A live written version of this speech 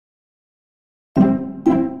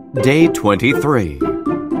Day 23.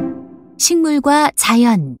 식물과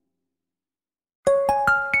자연.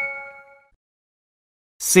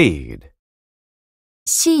 Seed.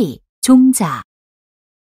 씨, 종자.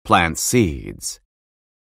 Plant seeds.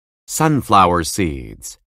 Sunflower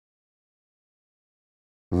seeds.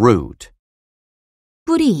 Root.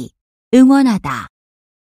 뿌리, 응원하다.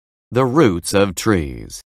 The roots of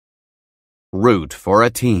trees. Root for a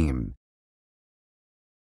team.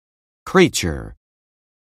 Creature.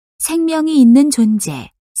 생명이 있는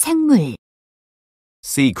존재, 생물.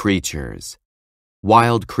 Sea creatures.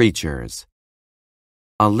 Wild creatures.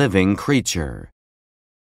 A living creature.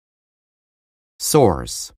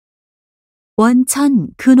 Source.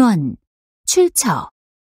 원천, 근원, 출처.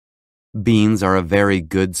 Beans are a very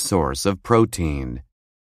good source of protein.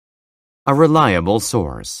 A reliable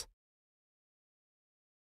source.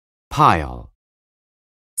 Pile.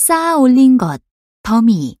 쌓아 올린 것,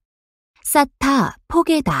 더미. 쌓다,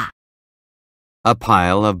 포개다. A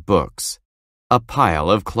pile of books. A pile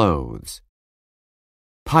of clothes.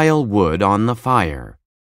 Pile wood on the fire.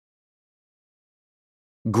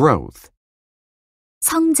 Growth.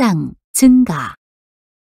 성장, 증가.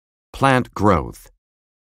 Plant growth.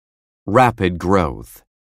 Rapid growth.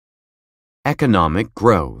 Economic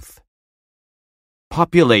growth.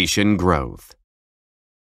 Population growth.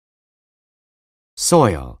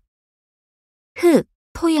 Soil. 흙,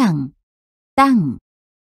 토양, 땅.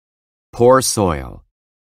 Poor soil.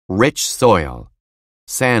 Rich soil.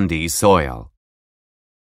 Sandy soil.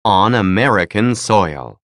 On American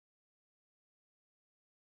soil.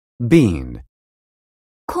 Bean.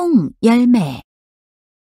 콩, 열매.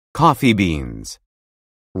 Coffee beans.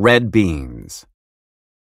 Red beans.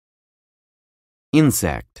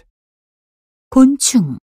 Insect.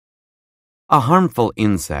 곤충. A harmful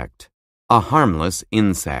insect. A harmless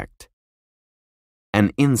insect.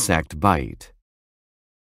 An insect bite.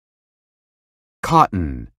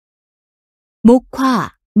 Cotton.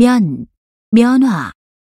 목화, 면, 면화.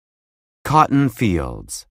 Cotton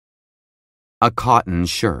fields. A cotton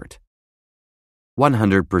shirt.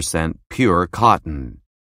 100% pure cotton.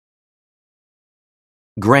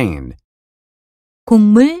 Grain.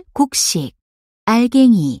 곡물, 곡식,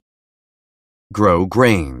 알갱이. Grow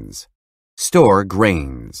grains. Store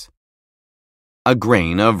grains. A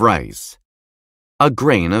grain of rice. A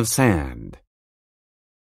grain of sand.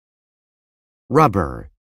 Rubber.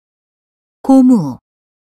 고무.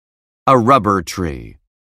 A rubber tree.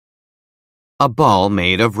 A ball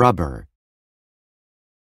made of rubber.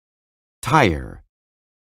 Tire.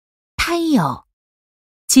 타이어.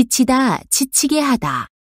 지치다, 지치게 하다.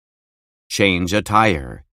 Change a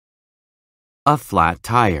tire. A flat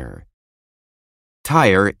tire.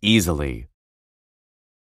 Tire easily.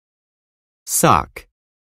 Suck.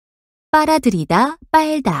 빨아들이다,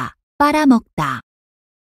 빨다, 빨아먹다.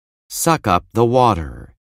 Suck up the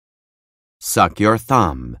water. Suck your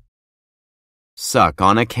thumb. Suck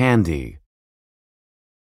on a candy.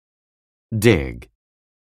 Dig.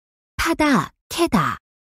 파다, 캐다.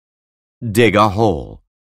 Dig a hole.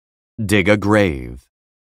 Dig a grave.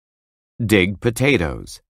 Dig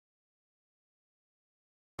potatoes.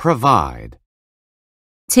 Provide.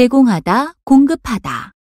 제공하다,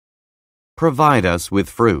 공급하다. Provide us with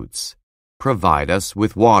fruits. Provide us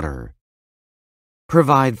with water.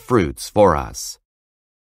 Provide fruits for us.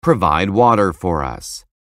 Provide water for us.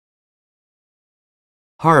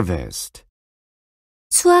 Harvest.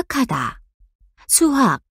 수확하다.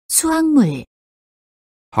 수확, 수확물.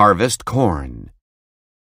 Harvest corn.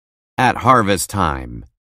 At harvest time.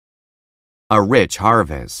 A rich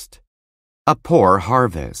harvest. A poor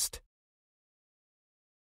harvest.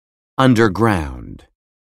 Underground.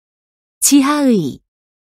 지하의,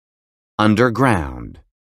 Underground.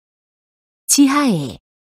 지하에.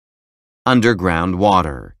 Underground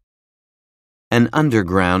water. An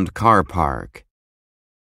underground car park.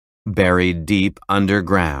 Buried deep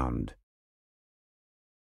underground.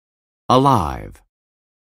 Alive.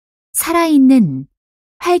 살아있는,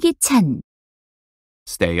 활기찬.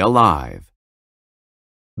 Stay alive.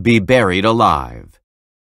 Be buried alive.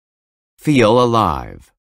 Feel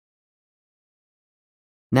alive.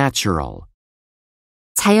 Natural.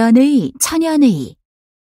 자연의, 천연의.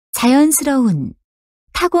 자연스러운,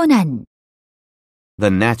 타고난.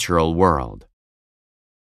 The natural world.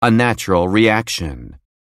 A natural reaction.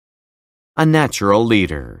 A natural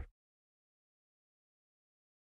leader.